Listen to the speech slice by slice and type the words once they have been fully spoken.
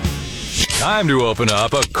Time to open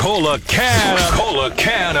up a KOLA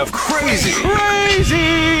Can of Crazy.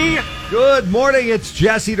 Good morning, it's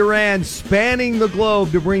Jesse Duran spanning the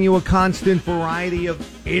globe to bring you a constant variety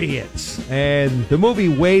of idiots. And the movie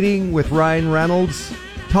Waiting with Ryan Reynolds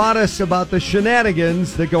taught us about the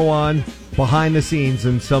shenanigans that go on behind the scenes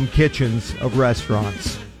in some kitchens of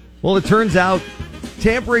restaurants. Well, it turns out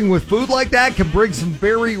tampering with food like that can bring some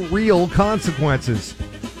very real consequences.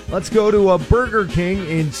 Let's go to a Burger King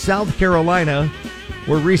in South Carolina,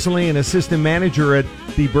 where recently an assistant manager at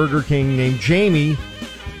the Burger King named Jamie,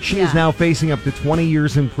 she is now facing up to 20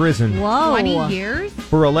 years in prison. Whoa. 20 years?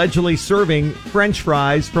 For allegedly serving French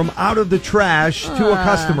fries from out of the trash to a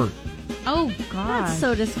customer. Oh, God. That's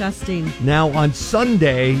so disgusting. Now, on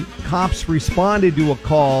Sunday, cops responded to a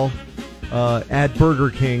call at Burger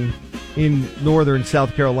King in northern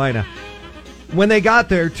South Carolina. When they got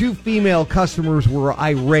there, two female customers were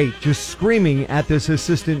irate, just screaming at this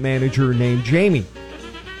assistant manager named Jamie.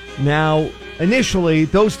 Now, initially,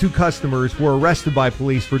 those two customers were arrested by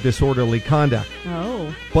police for disorderly conduct.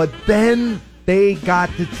 Oh. But then they got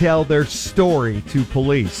to tell their story to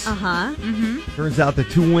police. Uh-huh. Mm-hmm. Turns out the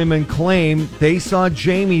two women claim they saw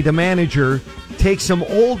Jamie, the manager, take some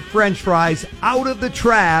old French fries out of the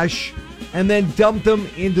trash and then dump them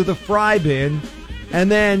into the fry bin and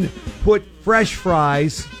then put fresh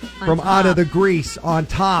fries from out of the grease on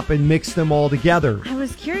top and mix them all together. I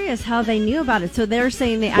was curious how they knew about it. So they're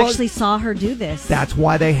saying they actually saw her do this. That's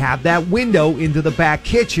why they have that window into the back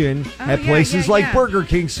kitchen at places like Burger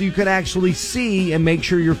King, so you can actually see and make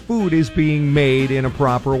sure your food is being made in a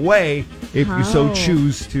proper way if you so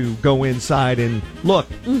choose to go inside and look.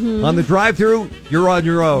 Mm-hmm. On the drive-thru, you're on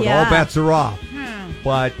your own. Yeah. All bets are off.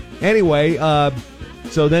 But anyway,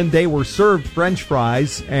 so then they were served French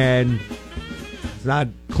fries, and it's not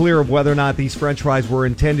clear of whether or not these French fries were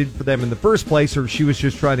intended for them in the first place or she was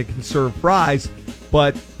just trying to conserve fries.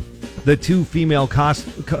 But the two female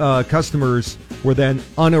customers were then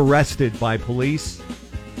unarrested by police.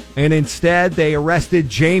 And instead, they arrested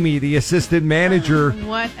Jamie, the assistant manager.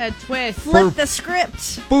 What a twist. Flip the script.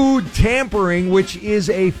 Food tampering, which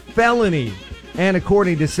is a felony. And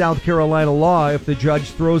according to South Carolina law, if the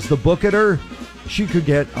judge throws the book at her, she could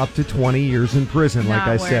get up to 20 years in prison, like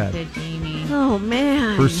I said. Not worth it, Jamie. Oh,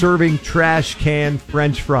 man. For serving trash can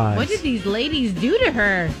French fries. What did these ladies do to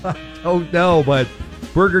her? Oh, no, but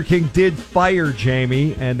Burger King did fire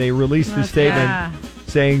Jamie, and they released a statement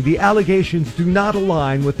saying the allegations do not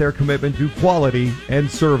align with their commitment to quality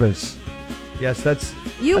and service. Yes, that's...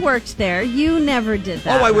 You worked there. You never did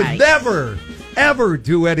that. Oh, I would never, ever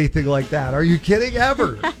do anything like that. Are you kidding?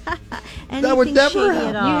 Ever. That would never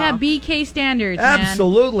happen. You have BK standards,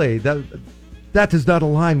 Absolutely. That does not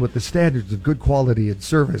align with the standards of good quality and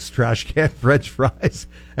service, trash can French fries.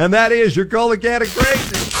 And that is your KOLA Can of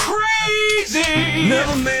Crazy. Crazy!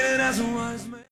 Never made it as a wise man.